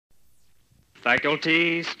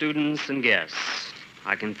Faculty, students, and guests,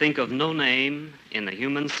 I can think of no name in the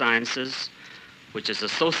human sciences which is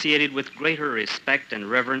associated with greater respect and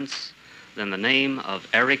reverence than the name of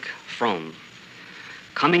Erich Fromm.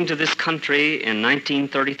 Coming to this country in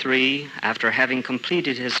 1933 after having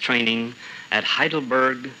completed his training at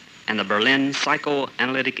Heidelberg and the Berlin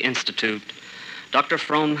Psychoanalytic Institute, Dr.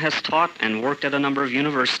 Fromm has taught and worked at a number of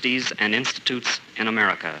universities and institutes in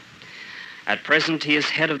America. At present, he is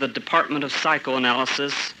head of the Department of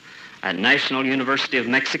Psychoanalysis at National University of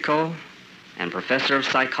Mexico and professor of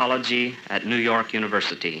psychology at New York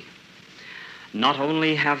University. Not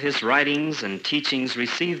only have his writings and teachings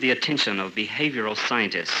received the attention of behavioral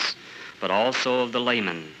scientists, but also of the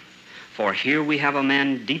layman. For here we have a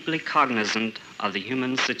man deeply cognizant of the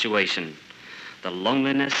human situation, the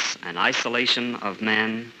loneliness and isolation of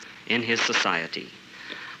man in his society.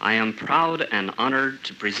 I am proud and honored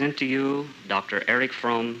to present to you Dr. Erich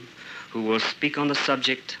Fromm, who will speak on the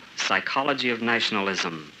subject, Psychology of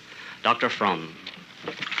Nationalism. Dr. Fromm.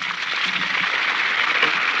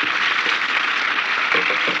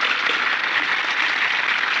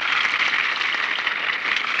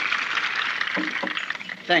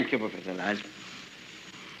 Thank you, Professor Lyle.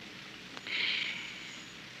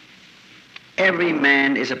 Every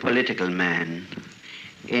man is a political man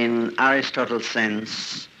in Aristotle's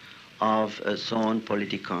sense of zoon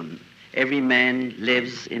politikon. Every man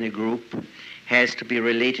lives in a group, has to be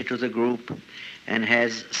related to the group, and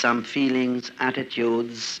has some feelings,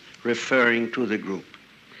 attitudes referring to the group.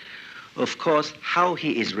 Of course, how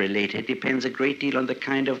he is related depends a great deal on the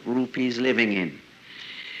kind of group he is living in.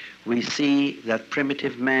 We see that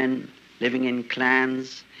primitive man living in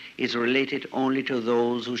clans is related only to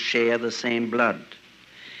those who share the same blood.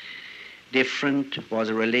 Different was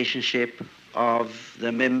a relationship of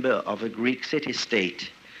the member of a Greek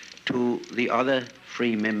city-state to the other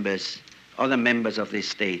free members, other members of this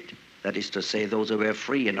state, that is to say, those who were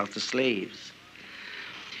free and not the slaves.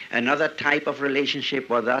 Another type of relationship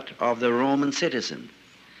was that of the Roman citizen,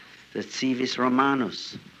 the civis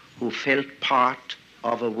Romanus, who felt part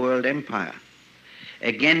of a world empire.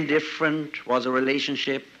 Again, different was a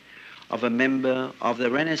relationship of a member of the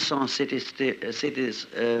Renaissance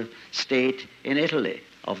state in Italy,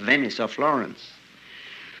 of Venice or Florence.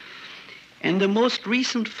 And the most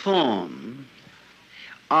recent form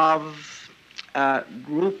of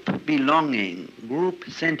group belonging, group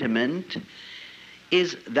sentiment,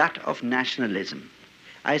 is that of nationalism.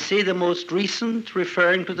 I say the most recent,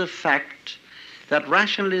 referring to the fact that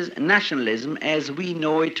nationalism, as we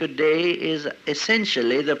know it today, is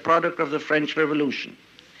essentially the product of the French Revolution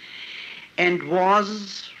and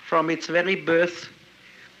was, from its very birth,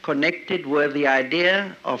 connected with the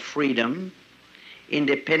idea of freedom,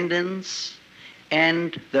 independence,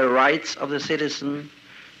 and the rights of the citizen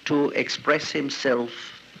to express himself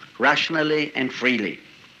rationally and freely.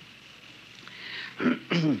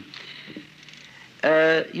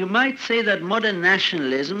 You might say that modern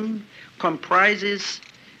nationalism comprises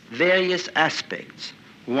various aspects.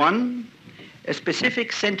 One, a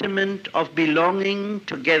specific sentiment of belonging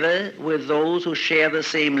together with those who share the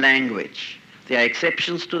same language. There are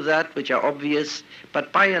exceptions to that which are obvious,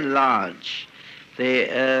 but by and large,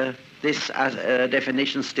 this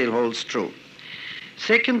definition still holds true.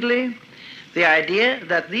 Secondly, the idea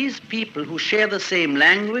that these people who share the same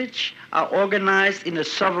language are organized in a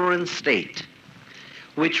sovereign state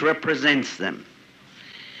which represents them.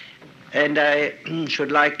 And I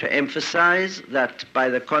should like to emphasize that by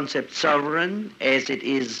the concept sovereign, as it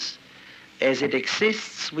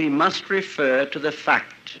exists, we must refer to the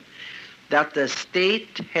fact that the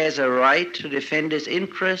state has a right to defend its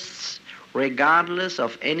interests regardless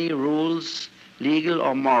of any rules, legal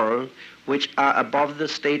or moral, which are above the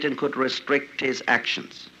state and could restrict his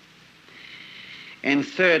actions. And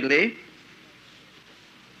thirdly,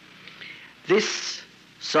 this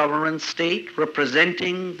sovereign state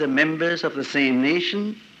representing the members of the same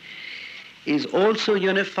nation is also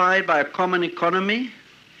unified by a common economy.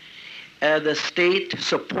 The state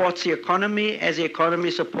supports the economy as the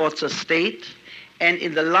economy supports a state, and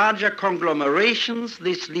in the larger conglomerations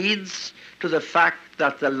this leads to the fact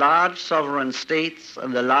that the large sovereign states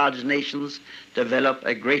and the large nations develop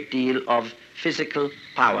a great deal of physical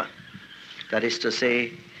power, that is to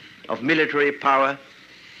say, of military power,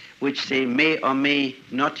 which they may or may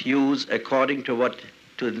not use according to what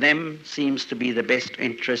to them seems to be the best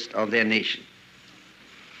interest of their nation.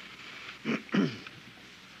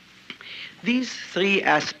 These three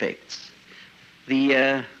aspects,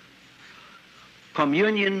 the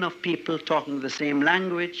communion of people talking the same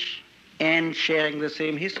language and sharing the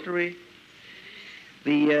same history,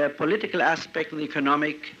 the political aspect, the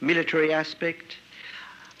economic, military aspect,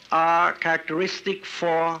 are characteristic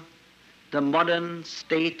for the modern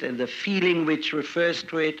state and the feeling which refers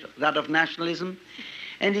to it, that of nationalism.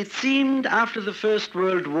 And it seemed after the First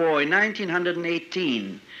World War in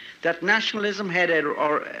 1918 that nationalism had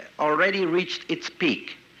already reached its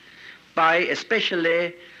peak by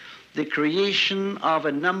especially the creation of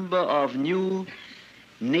a number of new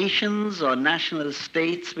nations or national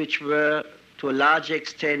states which were to a large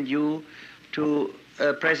extent due to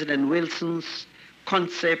President Wilson's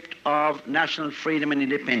concept of national freedom and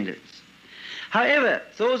independence. However,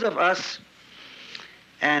 those of us,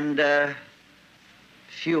 and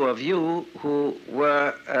few of you who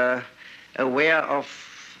were aware of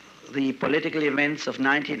the political events of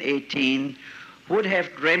 1918 would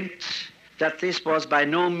have dreamt that this was by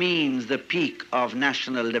no means the peak of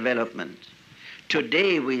national development.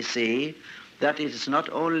 Today we see that it is not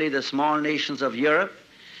only the small nations of Europe,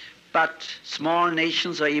 but small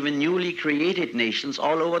nations or even newly created nations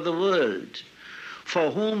all over the world,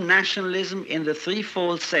 for whom nationalism in the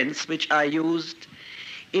threefold sense which I used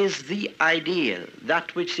is the ideal,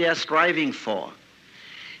 that which they are striving for.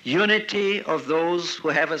 Unity of those who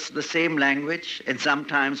have the same language and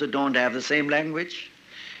sometimes who don't have the same language.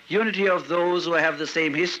 Unity of those who have the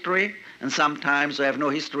same history and sometimes who have no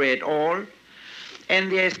history at all.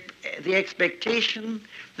 And the expectation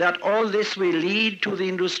that all this will lead to the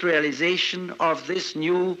industrialization of this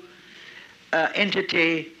new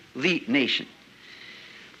entity, the nation.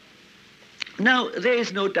 Now, there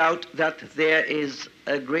is no doubt that there is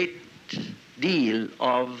a great deal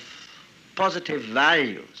of positive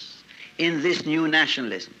values in this new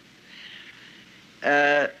nationalism.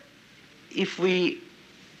 If we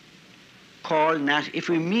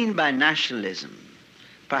mean by nationalism,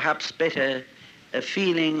 perhaps better a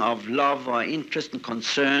feeling of love or interest and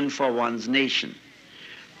concern for one's nation,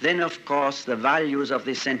 then of course the values of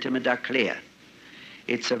this sentiment are clear.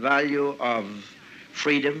 It's a value of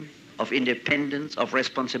freedom, of independence, of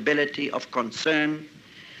responsibility, of concern.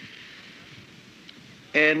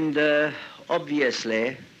 And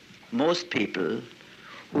obviously, most people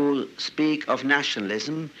who speak of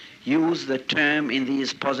nationalism use the term in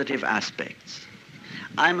these positive aspects.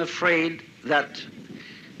 I'm afraid that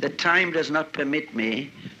the time does not permit me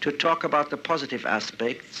to talk about the positive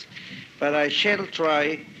aspects, but I shall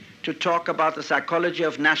try to talk about the psychology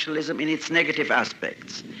of nationalism in its negative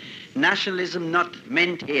aspects. Nationalism not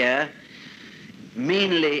meant here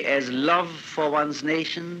mainly as love for one's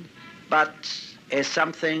nation, but as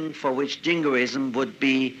something for which jingoism would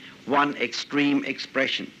be one extreme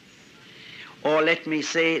expression. Or let me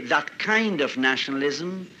say, that kind of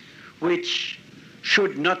nationalism which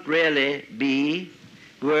should not really be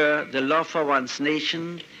where the love for one's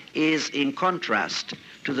nation is in contrast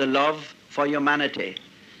to the love for humanity.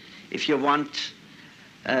 If you want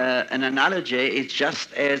an analogy, it's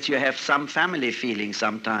just as you have some family feelings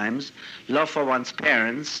sometimes, love for one's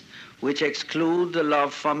parents, which exclude the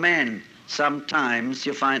love for men. Sometimes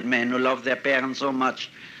you find men who love their parents so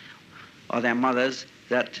much, or their mothers,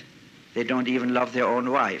 that they don't even love their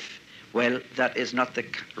own wife. Well, that is not the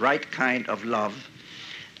right kind of love,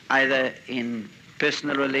 either in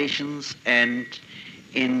personal relations and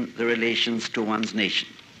in the relations to one's nation.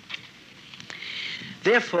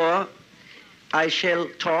 Therefore, I shall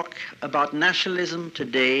talk about nationalism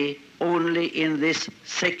today only in this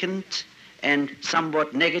second and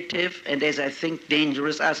somewhat negative and, as I think,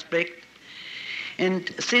 dangerous aspect. And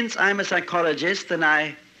since I'm a psychologist and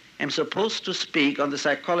I am supposed to speak on the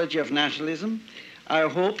psychology of nationalism, I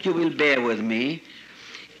hope you will bear with me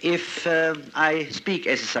if I speak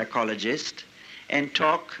as a psychologist and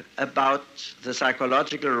talk about the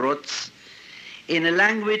psychological roots in a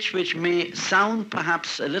language which may sound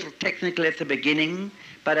perhaps a little technical at the beginning,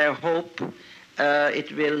 but I hope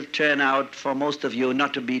it will turn out for most of you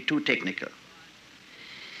not to be too technical.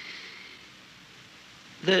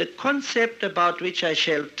 The concept about which I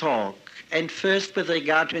shall talk, and first with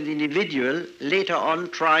regard to the individual, later on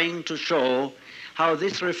trying to show how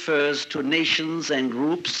this refers to nations and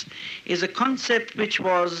groups, is a concept which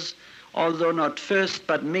was, although not first,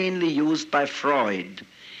 but mainly used by Freud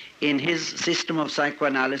in his system of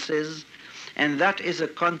psychoanalysis, and that is a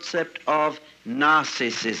concept of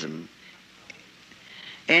narcissism.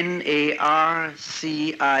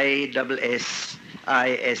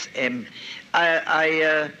 Narcissism.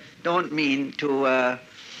 I don't mean to,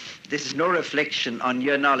 this is no reflection on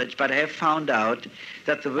your knowledge, but I have found out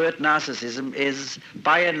that the word narcissism is,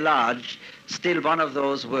 by and large, still one of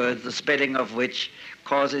those words, the spelling of which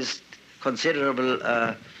causes considerable,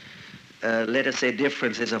 let us say,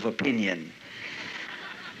 differences of opinion.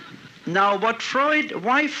 Now,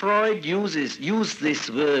 why Freud used this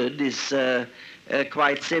word is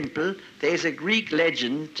quite simple. There is a Greek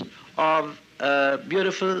legend of a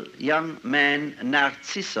beautiful young man,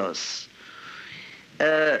 Narcissus.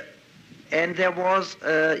 And there was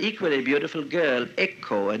an equally beautiful girl,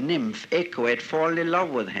 Echo, a nymph. Echo had fallen in love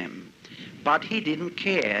with him. But he didn't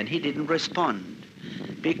care and he didn't respond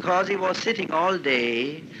because he was sitting all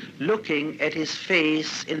day looking at his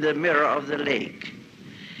face in the mirror of the lake.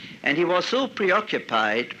 And he was so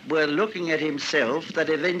preoccupied with looking at himself that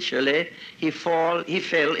eventually he fell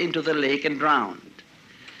into the lake and drowned.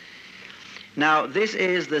 Now, this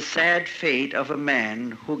is the sad fate of a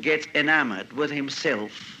man who gets enamored with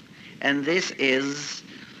himself, and this is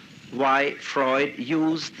why Freud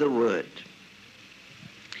used the word.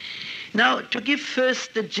 Now, to give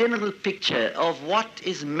first the general picture of what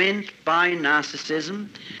is meant by narcissism,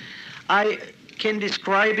 I can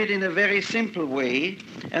describe it in a very simple way,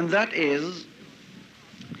 and that is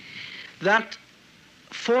that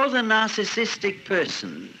for the narcissistic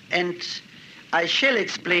person, and I shall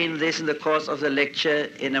explain this in the course of the lecture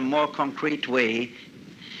in a more concrete way,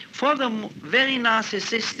 for the very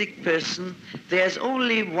narcissistic person, there's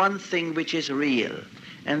only one thing which is real,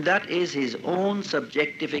 and that is his own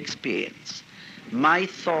subjective experience. My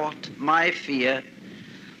thought, my fear,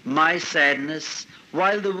 my sadness,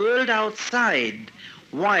 while the world outside,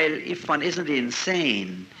 while, if one isn't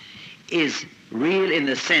insane, is real in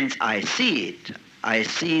the sense I see it. I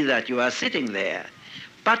see that you are sitting there.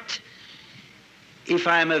 But if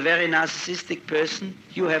I'm a very narcissistic person,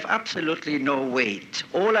 you have absolutely no weight.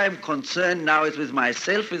 All I'm concerned now is with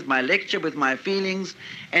myself, with my lecture, with my feelings,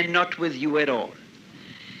 and not with you at all.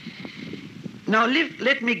 Now,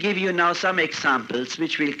 let me give you now some examples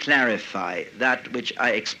which will clarify that which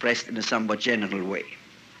I expressed in a somewhat general way.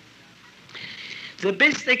 The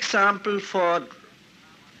best example for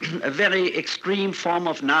a very extreme form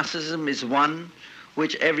of narcissism is one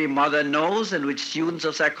which every mother knows and which students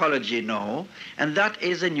of psychology know, and that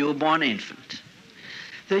is a newborn infant.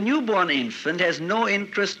 The newborn infant has no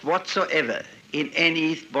interest whatsoever in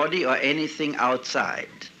anybody or anything outside,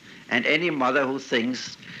 and any mother who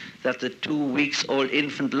thinks that the 2-week-old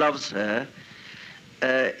infant loves her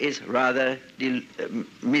is rather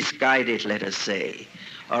misguided, let us say,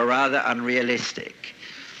 or rather unrealistic.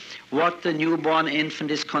 What the newborn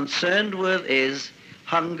infant is concerned with is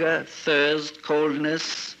hunger, thirst,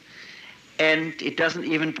 coldness, and it doesn't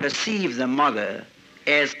even perceive the mother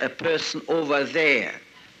as a person over there,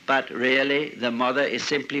 but really the mother is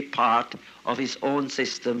simply part of his own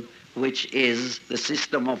system, which is the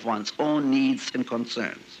system of one's own needs and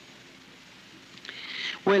concerns.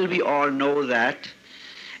 Well, we all know that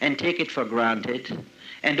and take it for granted,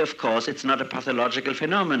 and of course it's not a pathological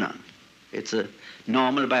phenomenon. It's a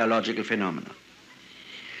normal biological phenomenon.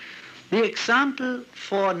 The example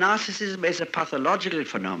for narcissism as a pathological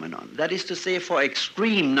phenomenon, that is to say for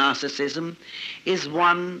extreme narcissism, is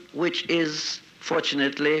one which is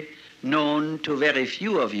fortunately known to very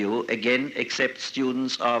few of you, again, except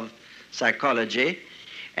students of psychology,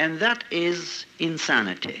 and that is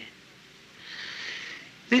insanity.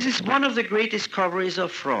 This is one of the great discoveries of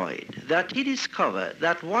Freud, that he discovered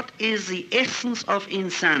that what is the essence of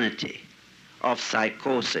insanity, of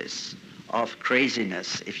psychosis, of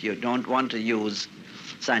craziness, if you don't want to use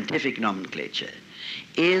scientific nomenclature,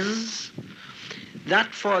 is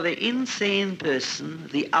that for the insane person,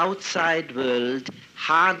 the outside world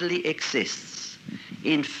hardly exists.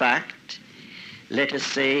 In fact, let us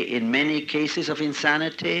say in many cases of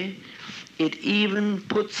insanity, it even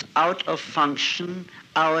puts out of function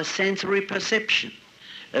our sensory perception.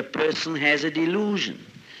 A person has a delusion.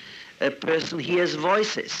 A person hears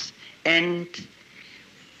voices, and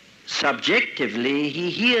subjectively he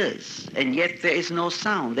hears, and yet there is no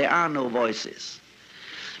sound, there are no voices.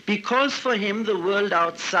 Because for him the world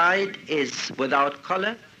outside is without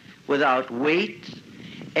color, without weight,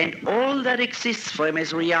 and all that exists for him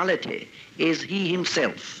as reality is he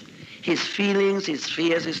himself, his feelings, his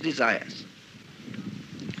fears, his desires.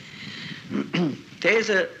 There's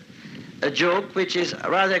a joke which is a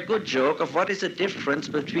rather good joke of what is the difference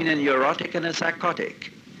between a neurotic and a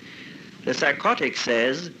psychotic. The psychotic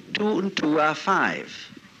says 2 and 2 are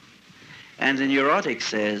 5, and the neurotic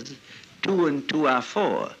says 2 and 2 are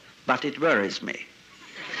 4, but it worries me.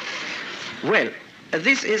 Well,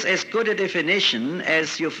 this is as good a definition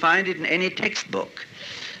as you find it in any textbook,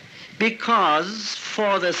 because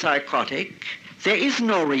for the psychotic there is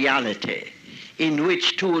no reality in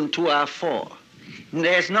which 2 and 2 are 4.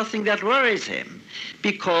 There's nothing that worries him,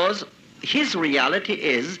 because his reality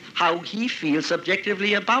is how he feels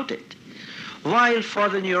subjectively about it. While for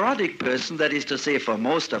the neurotic person, that is to say for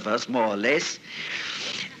most of us, more or less,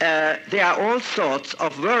 there are all sorts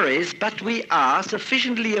of worries, but we are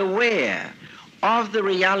sufficiently aware of the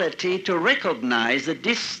reality to recognize the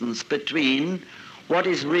distance between what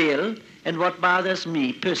is real and what bothers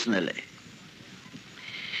me personally.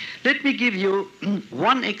 Let me give you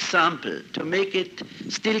one example to make it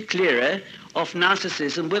still clearer of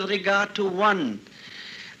narcissism with regard to one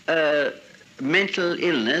mental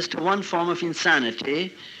illness, to one form of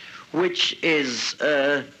insanity, which is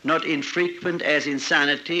not infrequent as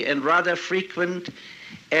insanity and rather frequent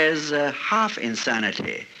as half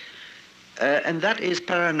insanity, and that is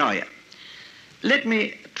paranoia. Let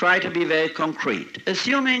me try to be very concrete.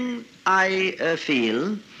 Assuming I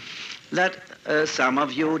feel that some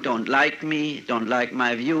of you don't like me, don't like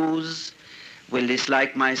my views, will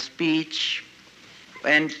dislike my speech,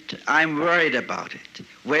 and I'm worried about it.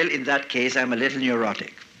 Well, in that case, I'm a little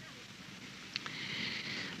neurotic.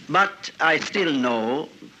 But I still know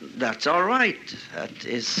that's all right. That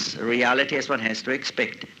is reality as one has to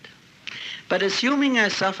expect it. But assuming I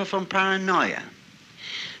suffer from paranoia,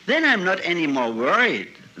 then I'm not any more worried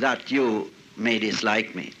that you may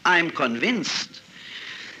dislike me. I'm convinced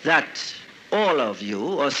that all of you,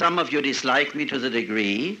 or some of you, dislike me to the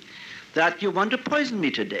degree that you want to poison me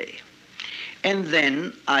today. And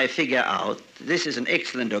then I figure out, this is an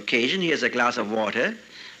excellent occasion, here's a glass of water.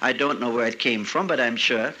 I don't know where it came from, but I'm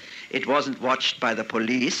sure it wasn't watched by the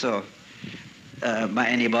police or by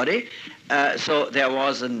anybody. So there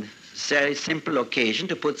was a very simple occasion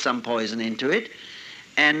to put some poison into it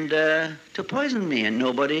and to poison me, and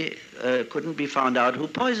nobody couldn't be found out who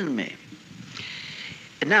poisoned me.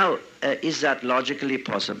 Now, is that logically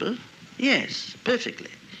possible? Yes,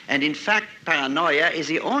 perfectly. And in fact, paranoia is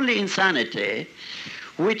the only insanity,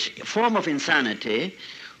 form of insanity,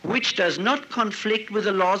 which does not conflict with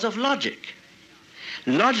the laws of logic.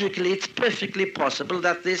 Logically, it's perfectly possible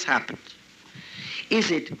that this happened.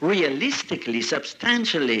 Is it realistically,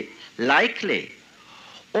 substantially likely,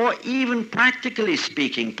 or even practically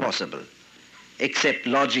speaking possible, except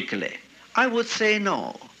logically? I would say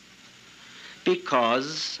no,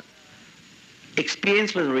 because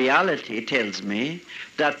experience with reality tells me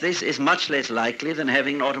that this is much less likely than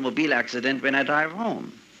having an automobile accident when I drive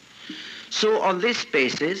home. So on this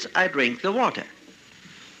basis, I drink the water.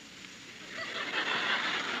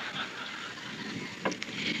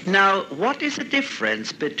 Now, what is the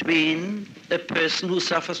difference between a person who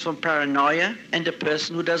suffers from paranoia and a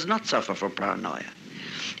person who does not suffer from paranoia?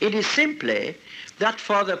 It is simply that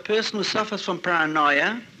for the person who suffers from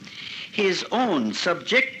paranoia, his own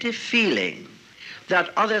subjective feeling that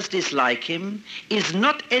others dislike him is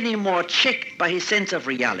not anymore checked by his sense of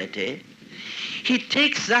reality. He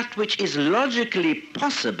takes that which is logically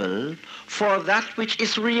possible for that which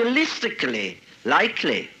is realistically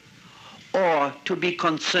likely or to be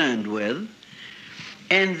concerned with,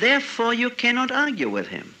 and therefore you cannot argue with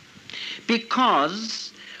him,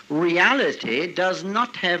 because reality does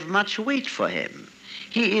not have much weight for him.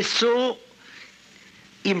 He is so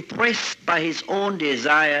impressed by his own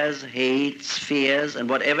desires, hates, fears, and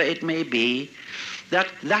whatever it may be,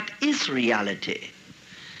 that is reality.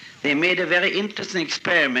 They made a very interesting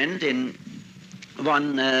experiment in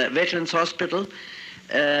one veterans hospital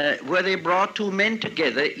where they brought two men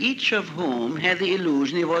together, each of whom had the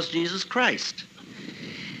illusion he was Jesus Christ.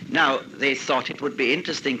 Now, they thought it would be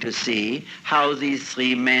interesting to see how these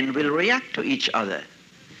three men will react to each other.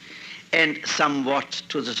 And somewhat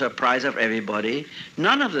to the surprise of everybody,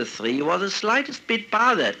 none of the three was the slightest bit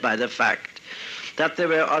bothered by the fact that there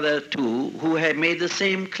were other two who had made the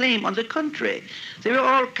same claim. On the contrary, they were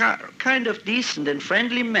all kind of decent and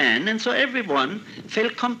friendly men, and so everyone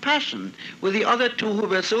felt compassion with the other two who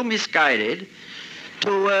were so misguided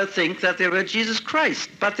to think that they were Jesus Christ.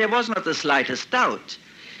 But there was not the slightest doubt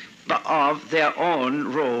of their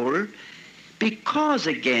own role, because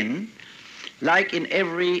again, like in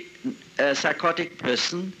every psychotic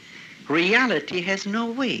person, reality has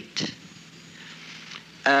no weight.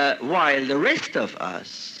 While the rest of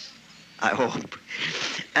us, I hope,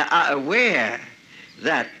 are aware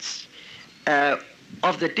that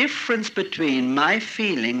of the difference between my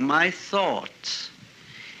feeling, my thoughts,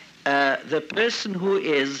 the person who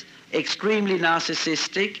is extremely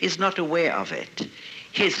narcissistic is not aware of it.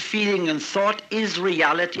 His feeling and thought is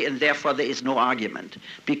reality, and therefore there is no argument,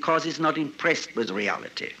 because he's not impressed with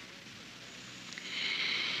reality.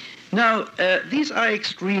 Now, these are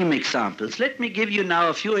extreme examples. Let me give you now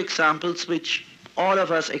a few examples which all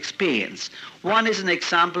of us experience. One is an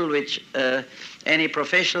example which any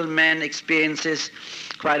professional man experiences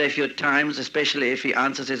quite a few times, especially if he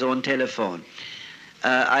answers his own telephone.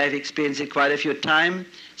 I've experienced it quite a few times.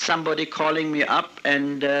 Somebody calling me up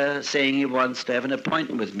and saying he wants to have an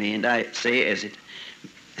appointment with me, and I say, as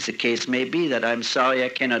the case may be, that I'm sorry I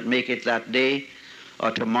cannot make it that day or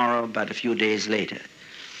tomorrow, but a few days later.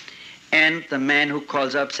 And the man who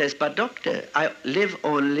calls up says, but doctor, I live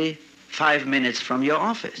only 5 minutes from your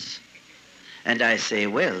office. And I say,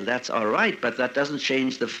 well, that's all right, but that doesn't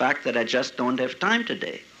change the fact that I just don't have time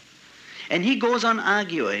today. And he goes on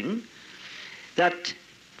arguing that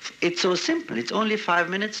it's so simple, it's only 5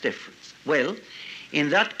 minutes difference. Well, in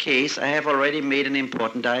that case, I have already made an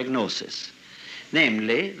important diagnosis.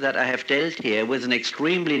 Namely, that I have dealt here with an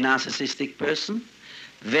extremely narcissistic person,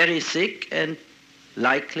 very sick and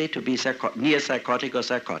likely to be near psychotic or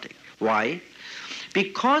psychotic. Why?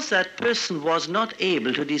 Because that person was not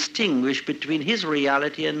able to distinguish between his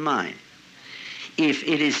reality and mine. If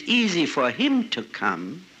it is easy for him to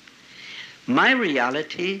come, my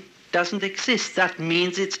reality doesn't exist. That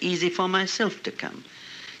means it's easy for myself to come.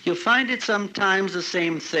 You find it sometimes the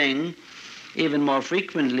same thing, even more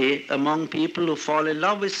frequently, among people who fall in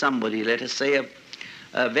love with somebody. Let us say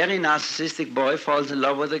a very narcissistic boy falls in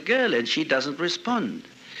love with a girl and she doesn't respond.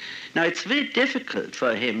 Now, it's very difficult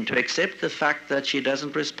for him to accept the fact that she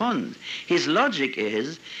doesn't respond. His logic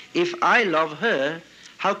is, if I love her,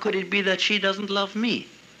 how could it be that she doesn't love me?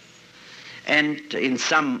 And in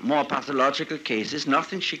some more pathological cases,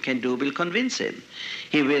 nothing she can do will convince him.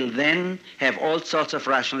 He will then have all sorts of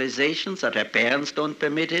rationalizations that her parents don't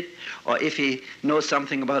permit it, or if he knows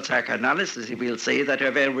something about psychoanalysis, he will say that her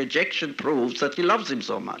very rejection proves that he loves him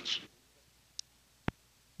so much.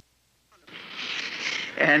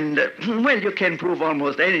 And, well, you can prove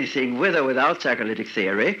almost anything with or without psychoanalytic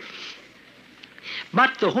theory.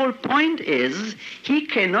 But the whole point is he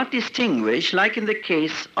cannot distinguish, like in the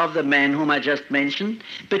case of the man whom I just mentioned,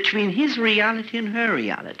 between his reality and her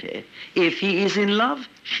reality. If he is in love,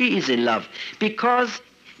 she is in love. Because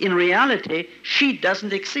in reality, she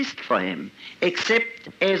doesn't exist for him, except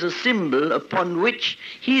as a symbol upon which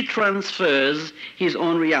he transfers his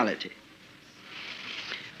own reality.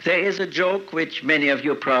 There is a joke which many of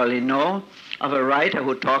you probably know, of a writer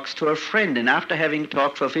who talks to a friend, and after having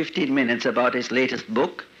talked for 15 minutes about his latest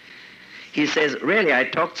book, he says, really, I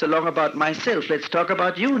talked so long about myself, let's talk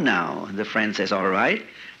about you now. And the friend says, all right.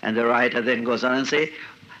 And the writer then goes on and says,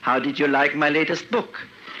 how did you like my latest book?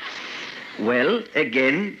 Well,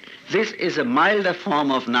 again, this is a milder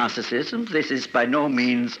form of narcissism. This is by no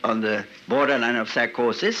means on the borderline of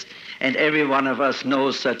psychosis, and every one of us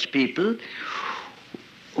knows such people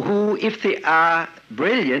who, if they are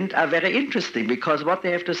brilliant, are very interesting, because what they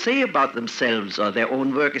have to say about themselves or their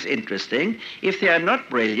own work is interesting. If they are not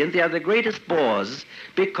brilliant, they are the greatest bores,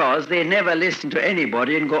 because they never listen to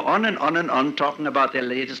anybody and go on and on and on talking about their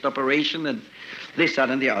latest operation and this, that,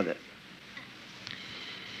 and the other.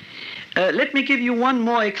 Let me give you one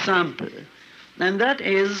more example, and that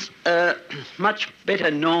is a much better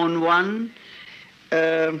known one,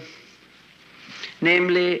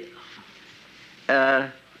 namely,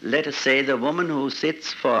 let us say, the woman who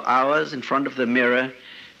sits for hours in front of the mirror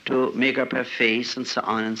to make up her face and so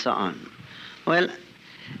on and so on. Well,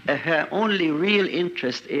 her only real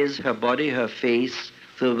interest is her body, her face.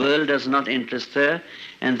 The world does not interest her,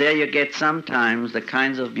 and there you get sometimes the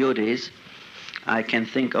kinds of beauties. I can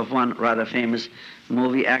think of one rather famous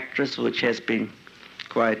movie actress which has been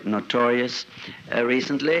quite notorious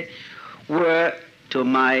recently, where, to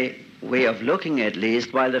my way of looking at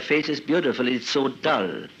least, while the face is beautiful, it's so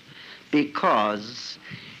dull, because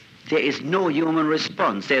there is no human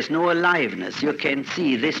response, there's no aliveness. You can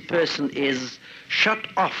see this person is shut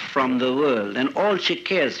off from the world, and all she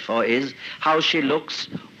cares for is how she looks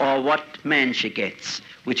or what man she gets,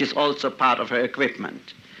 which is also part of her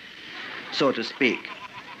equipment, so to speak.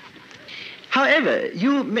 However,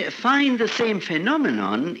 you may find the same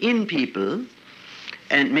phenomenon in people,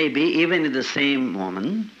 and maybe even in the same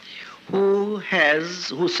woman, who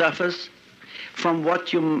suffers from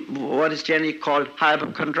what is generally called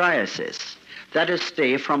hypochondriasis. That is,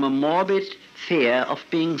 from a morbid fear of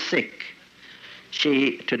being sick.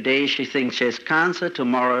 Today she thinks she has cancer,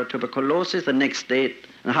 tomorrow tuberculosis, the next day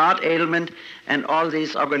a heart ailment, and all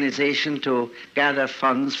these organizations to gather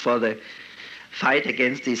funds for the fight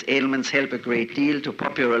against these ailments help a great deal to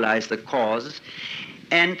popularize the cause.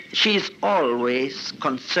 And she's always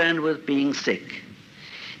concerned with being sick.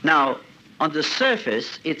 Now, on the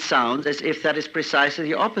surface, it sounds as if that is precisely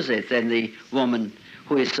the opposite than the woman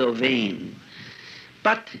who is so vain.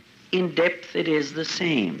 But in depth, it is the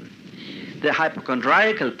same. The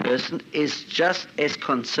hypochondriacal person is just as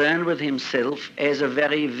concerned with himself as a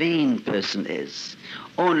very vain person is.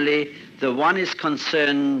 Only The one is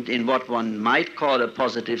concerned in what one might call a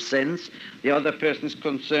positive sense. The other person is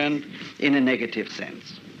concerned in a negative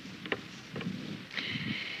sense.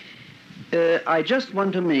 I just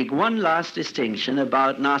want to make one last distinction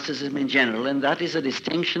about narcissism in general, and that is a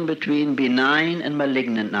distinction between benign and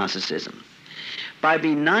malignant narcissism. By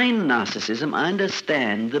benign narcissism, I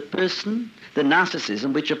understand the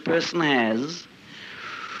narcissism which a person has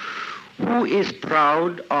who is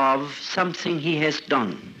proud of something he has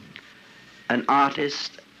done. An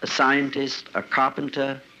artist, a scientist, a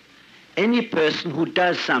carpenter, any person who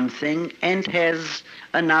does something and has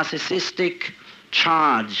a narcissistic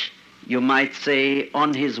charge, you might say,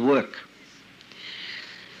 on his work.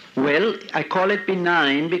 Well, I call it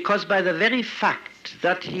benign because by the very fact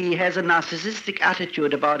that he has a narcissistic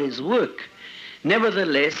attitude about his work,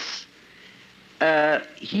 nevertheless,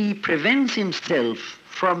 he prevents himself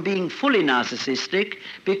from being fully narcissistic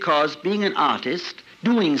because being an artist,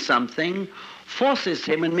 doing something, forces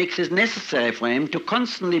him and makes it necessary for him to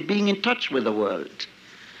constantly being in touch with the world.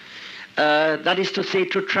 That is to say,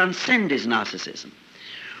 to transcend his narcissism.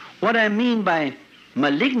 What I mean by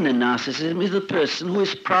malignant narcissism is the person who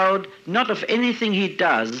is proud not of anything he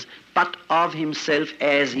does, but of himself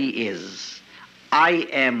as he is. I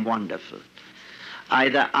am wonderful.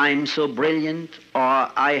 Either I'm so brilliant or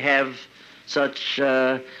I have such,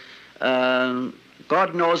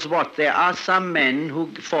 God knows what. There are some men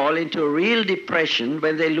who fall into real depression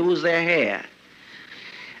when they lose their hair.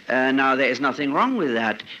 Now, there is nothing wrong with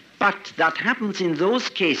that. But that happens in those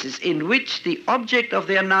cases in which the object of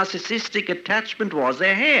their narcissistic attachment was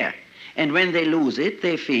their hair. And when they lose it,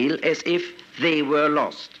 they feel as if they were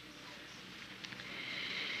lost.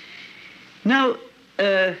 Now,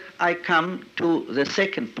 I come to the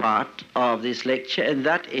second part of this lecture, and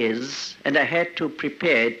that is, and I had to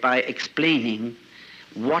prepare it by explaining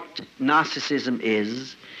what narcissism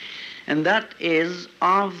is, and that is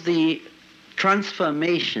of the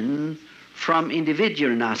transformation from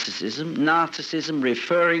individual narcissism, narcissism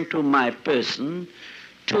referring to my person,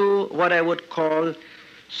 to what I would call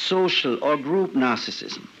social or group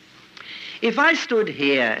narcissism. If I stood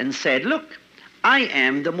here and said, look, I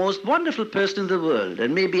am the most wonderful person in the world,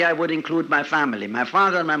 and maybe I would include my family, my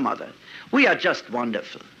father and my mother. We are just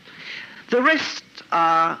wonderful. The rest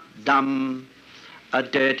are dumb,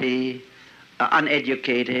 dirty,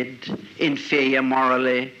 uneducated, inferior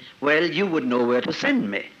morally. Well, you would know where to send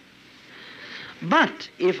me. But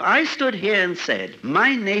if I stood here and said,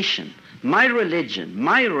 my nation, my religion,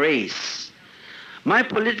 my race, my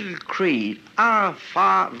political creed are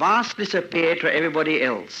vastly superior to everybody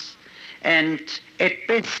else, and at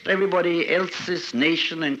best everybody else's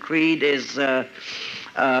nation and creed is,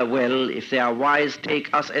 well, if they are wise,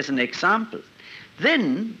 take us as an example,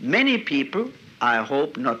 then many people, I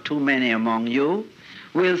hope not too many among you,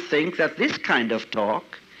 will think that this kind of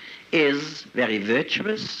talk is very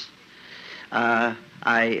virtuous.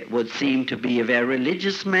 I would seem to be a very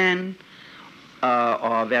religious man,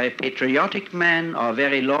 or a very patriotic man, or a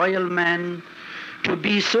very loyal man, to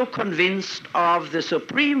be so convinced of the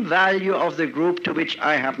supreme value of the group to which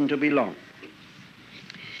I happen to belong.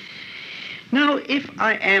 Now, if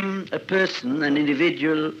I am a person, an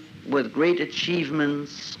individual with great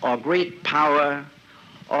achievements, or great power,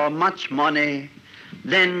 or much money,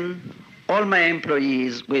 then all my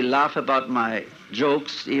employees will laugh about my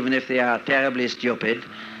jokes, even if they are terribly stupid,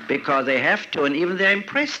 because they have to, and even they're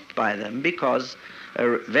impressed by them, because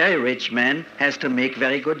a very rich man has to make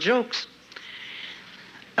very good jokes.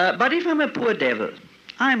 But if I'm a poor devil,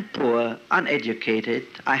 I'm poor, uneducated,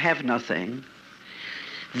 I have nothing,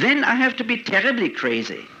 then I have to be terribly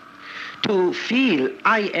crazy to feel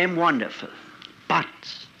I am wonderful. But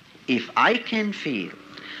if I can feel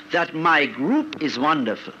that my group is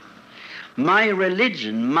wonderful, my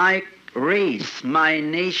religion, my race, my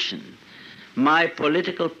nation, my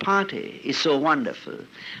political party is so wonderful,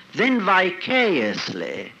 then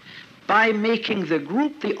vicariously, by making the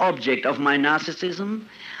group the object of my narcissism,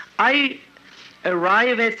 I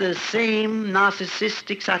arrive at the same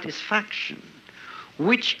narcissistic satisfaction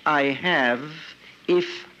which I have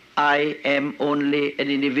if I am only an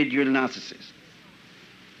individual narcissist.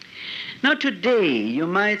 Now today, you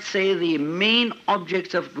might say the main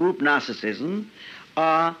objects of group narcissism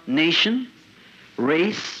are nation,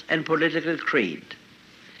 race, and political creed.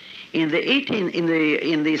 In the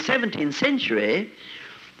 17th century,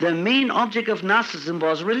 the main object of narcissism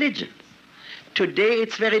was religion. Today,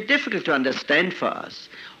 it's very difficult to understand for us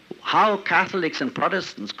how Catholics and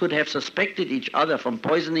Protestants could have suspected each other from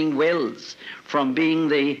poisoning wells, from being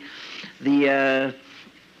the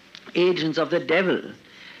agents of the devil.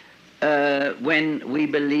 when we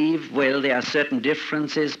believe, well, there are certain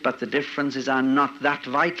differences, but the differences are not that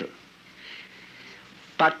vital.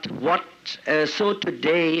 But so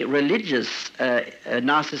today, religious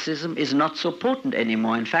narcissism is not so potent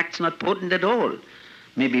anymore. In fact, it's not potent at all.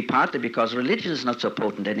 Maybe partly because religion is not so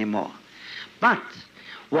potent anymore. But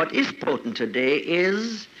what is potent today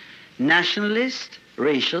is nationalist,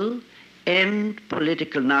 racial, and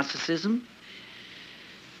political narcissism.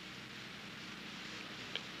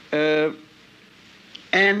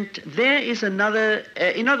 And there is another,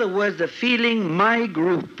 in other words, the feeling my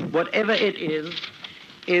group, whatever it is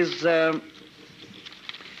the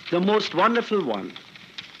most wonderful one.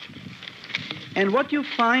 And what you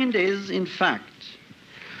find is, in fact,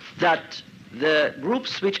 that the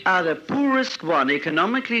groups which are the poorest one,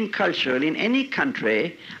 economically and culturally, in any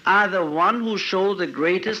country, are the one who show the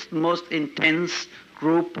greatest, most intense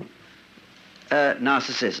group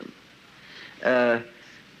narcissism.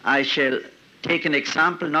 I shall take an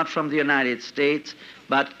example not from the United States,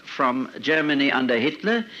 but from Germany under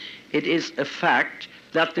Hitler. It is a fact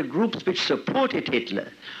that the groups which supported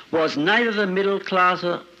Hitler was neither the middle class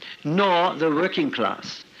nor the working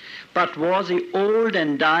class, but was the old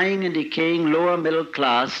and dying and decaying lower middle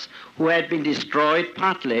class who had been destroyed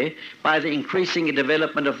partly by the increasing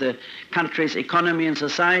development of the country's economy and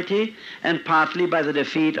society, and partly by the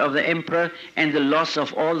defeat of the emperor and the loss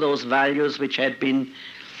of all those values which had been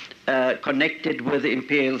connected with the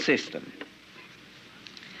imperial system.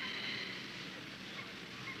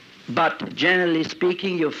 But generally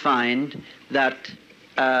speaking, you find that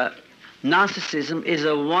narcissism is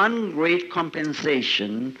a one great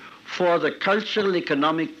compensation for the cultural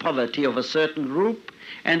economic poverty of a certain group,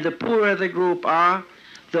 and the poorer the group are,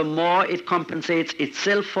 the more it compensates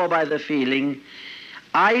itself for by the feeling,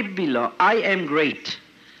 I am great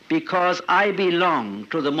because I belong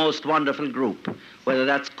to the most wonderful group, whether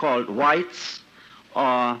that's called whites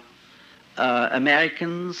or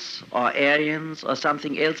Americans or Aryans or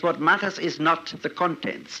something else. What matters is not the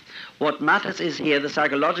contents. What matters is here the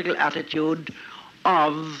psychological attitude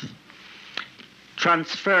of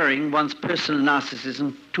transferring one's personal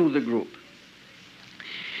narcissism to the group.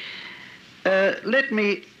 Let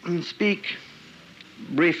me speak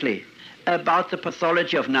briefly about the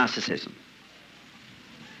pathology of narcissism.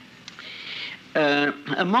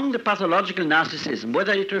 Among the pathological narcissism,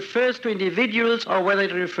 whether it refers to individuals or whether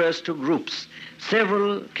it refers to groups,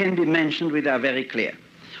 several can be mentioned which are very clear.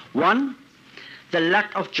 One, the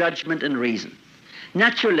lack of judgment and reason.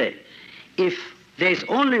 Naturally, if there's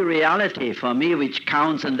only reality for me which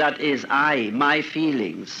counts, and that is I, my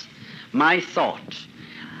feelings, my thought,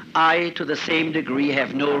 I to the same degree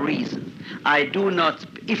have no reason. I do not,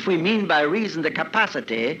 if we mean by reason the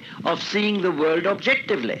capacity of seeing the world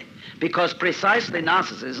objectively, because precisely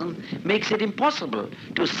narcissism makes it impossible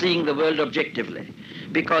to seeing the world objectively,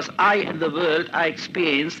 because I and the world are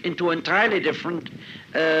experienced in two entirely different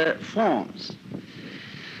forms.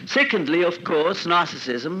 Secondly, of course,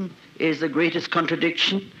 narcissism is the greatest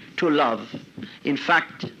contradiction to love. In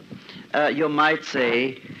fact, you might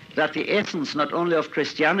say that the essence not only of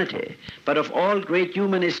Christianity, but of all great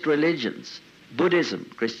humanist religions, Buddhism,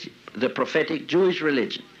 the prophetic Jewish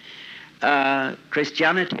religion,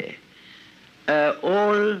 Christianity,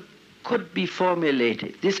 all could be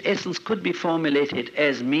formulated, this essence could be formulated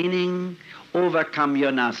as meaning overcome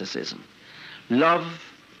your narcissism. Love,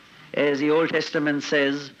 as the Old Testament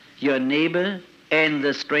says, your neighbor and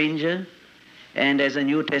the stranger, and as the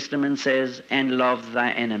New Testament says, and love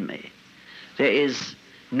thy enemy. There is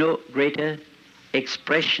no greater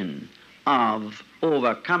expression of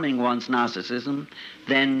overcoming one's narcissism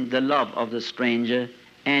than the love of the stranger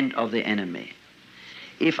and of the enemy.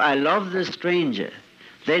 If I love the stranger,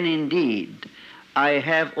 then indeed I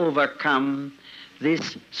have overcome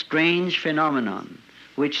this strange phenomenon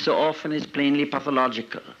which so often is plainly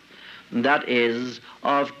pathological, and that is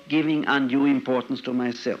of giving undue importance to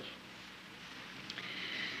myself.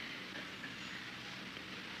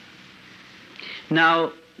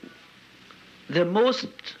 Now, the most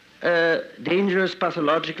dangerous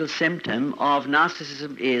pathological symptom of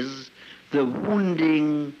narcissism is the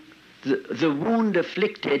wounding, the wound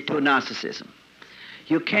afflicted to narcissism.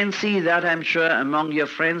 You can see that, I'm sure, among your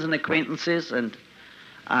friends and acquaintances, and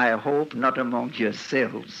I hope not among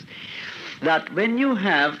yourselves, that when you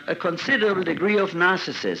have a considerable degree of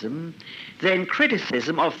narcissism, then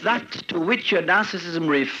criticism of that to which your narcissism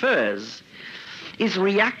refers is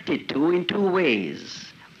reacted to in two ways,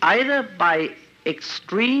 either by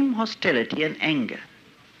extreme hostility and anger.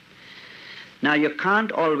 Now, you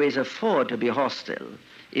can't always afford to be hostile.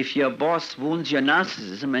 If your boss wounds your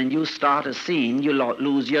narcissism and you start a scene, you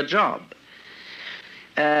lose your job.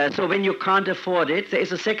 So when you can't afford it, there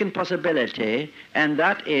is a second possibility, and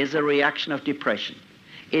that is a reaction of depression.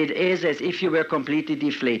 It is as if you were completely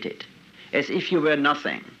deflated, as if you were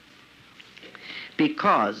nothing,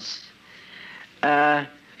 because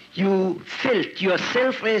you felt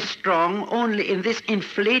yourself as strong only in this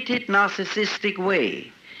inflated narcissistic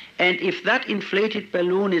way. And if that inflated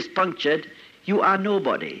balloon is punctured, you are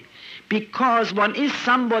nobody. Because one is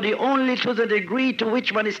somebody only to the degree to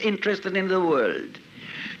which one is interested in the world,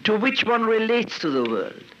 to which one relates to the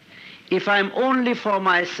world. If I'm only for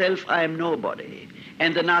myself, I am nobody.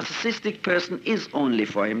 And the narcissistic person is only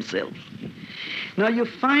for himself. Now you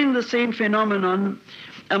find the same phenomenon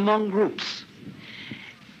among groups.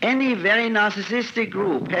 Any very narcissistic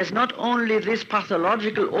group has not only this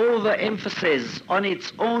pathological overemphasis on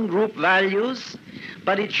its own group values,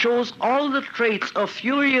 but it shows all the traits of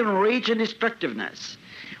fury and rage and destructiveness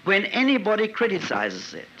when anybody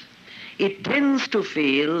criticizes it. It tends to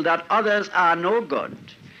feel that others are no good.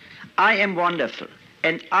 I am wonderful,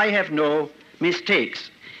 and I have no mistakes,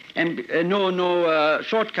 and no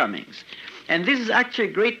shortcomings. And this is actually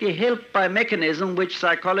greatly helped by a mechanism which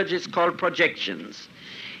psychologists call projections,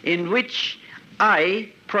 in which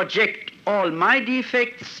I project all my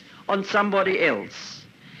defects on somebody else.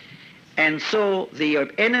 And so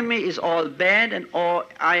the enemy is all bad and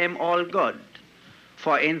I am all good.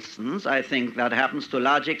 For instance, I think that happens to a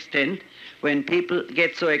large extent when people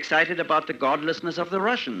get so excited about the godlessness of the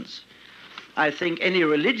Russians. I think any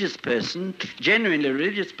religious person, genuinely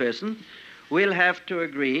religious person, will have to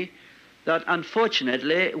agree that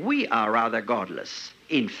unfortunately we are rather godless.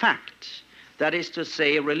 In fact, that is to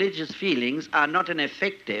say, religious feelings are not an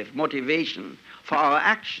effective motivation for our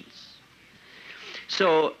actions.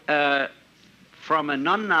 So, from a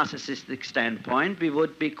non-narcissistic standpoint, we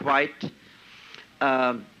would be quite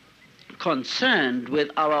concerned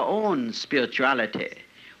with our own spirituality,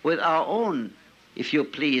 with our own, if you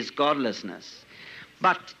please, godlessness.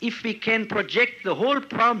 But if we can project the whole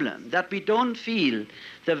problem, that we don't feel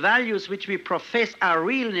the values which we profess are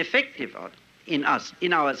real and effective in us,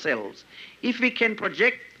 in ourselves, if we can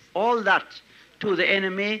project all that to the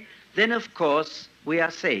enemy, then of course we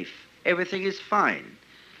are safe. Everything is fine.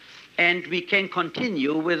 And we can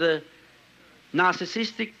continue with a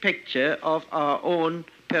narcissistic picture of our own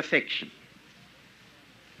perfection.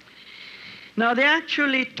 Now there are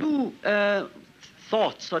actually two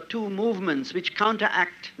thoughts or two movements which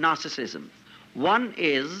counteract narcissism. One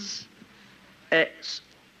is a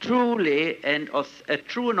true and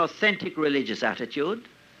authentic religious attitude,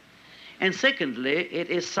 and secondly, it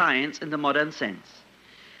is science in the modern sense.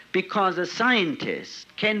 Because a scientist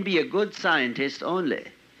can be a good scientist only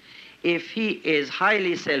if he is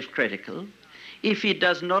highly self-critical, if he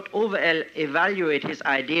does not over-evaluate his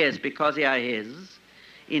ideas because they are his,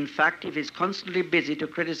 in fact, if he's constantly busy to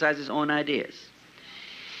criticize his own ideas.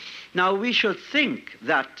 Now, we should think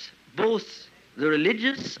that both the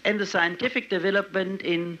religious and the scientific development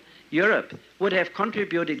in Europe would have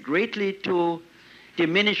contributed greatly to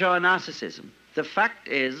diminish our narcissism. The fact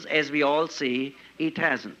is, as we all see, it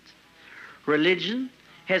hasn't. Religion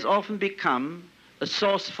has often become a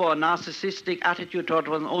source for a narcissistic attitude toward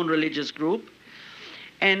one's own religious group,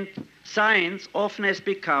 and science often has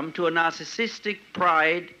become to a narcissistic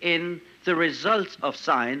pride in the results of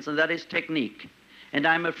science, and that is technique. And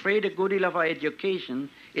I'm afraid a good deal of our education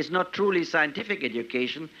is not truly scientific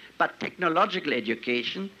education, but technological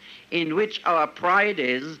education, in which our pride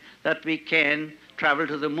is that we can travel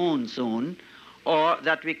to the moon soon, or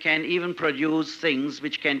that we can even produce things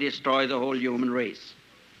which can destroy the whole human race.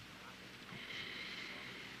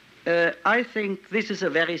 I think this is a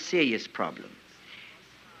very serious problem,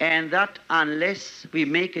 and that unless we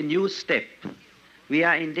make a new step, we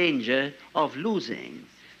are in danger of losing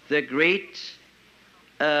the great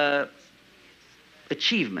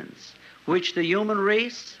achievements which the human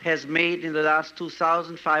race has made in the last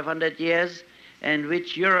 2,500 years and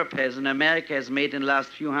which Europe has and America has made in the last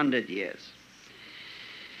few hundred years.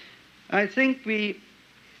 I think we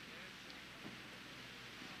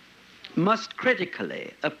must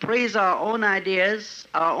critically appraise our own ideas,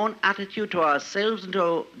 our own attitude to ourselves and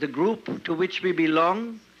to the group to which we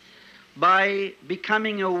belong by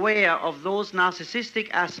becoming aware of those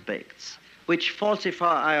narcissistic aspects which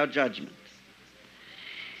falsify our judgment.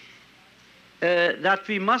 That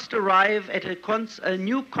we must arrive at a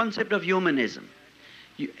new concept of humanism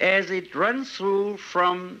as it runs through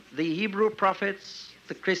from the Hebrew prophets,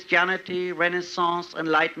 the Christianity, Renaissance,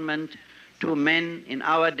 Enlightenment, to men in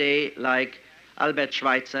our day like Albert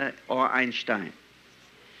Schweitzer or Einstein.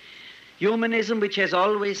 Humanism, which has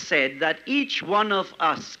always said that each one of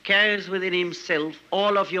us carries within himself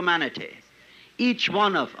all of humanity. each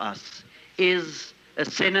one of us is a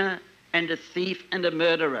sinner and a thief and a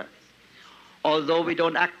murderer, although we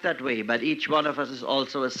don't act that way, but each one of us is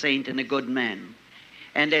also a saint and a good man.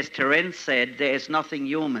 And as Terence said, there is nothing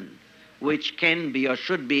human which can be or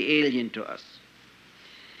should be alien to us.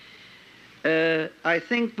 I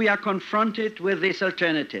think we are confronted with this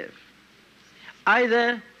alternative.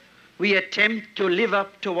 Either we attempt to live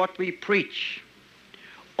up to what we preach,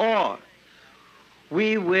 or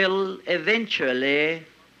we will eventually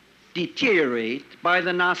deteriorate by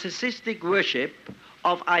the narcissistic worship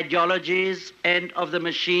of ideologies and of the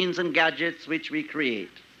machines and gadgets which we create.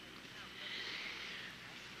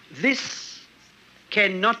 This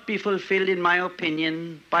cannot be fulfilled, in my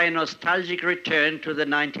opinion, by a nostalgic return to the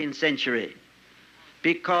 19th century,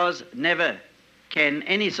 because never can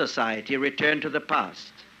any society return to the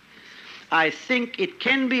past. I think it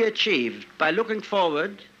can be achieved by looking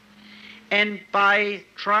forward and by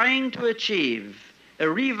trying to achieve a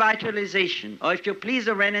revitalization, or if you please,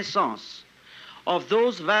 a renaissance of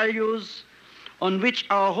those values on which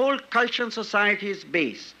our whole culture and society is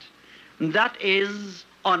based. And that is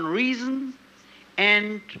on reason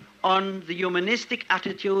and on the humanistic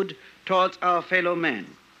attitude towards our fellow man.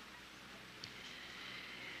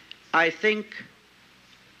 I think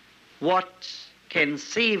what can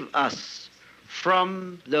save us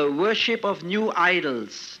from the worship of new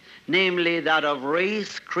idols, namely that of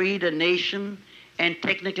race, creed, and nation, and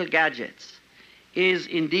technical gadgets, is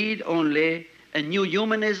indeed only a new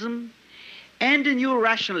humanism and a new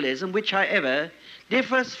rationalism, which, however,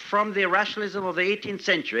 differs from the rationalism of the 18th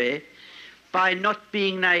century by not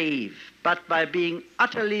being naive, but by being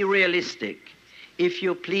utterly realistic, if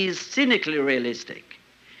you please, cynically realistic.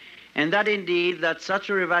 And that indeed, that such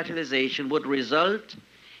a revitalization would result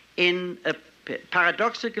in a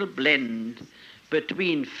paradoxical blend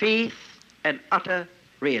between faith and utter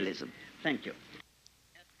realism. Thank you.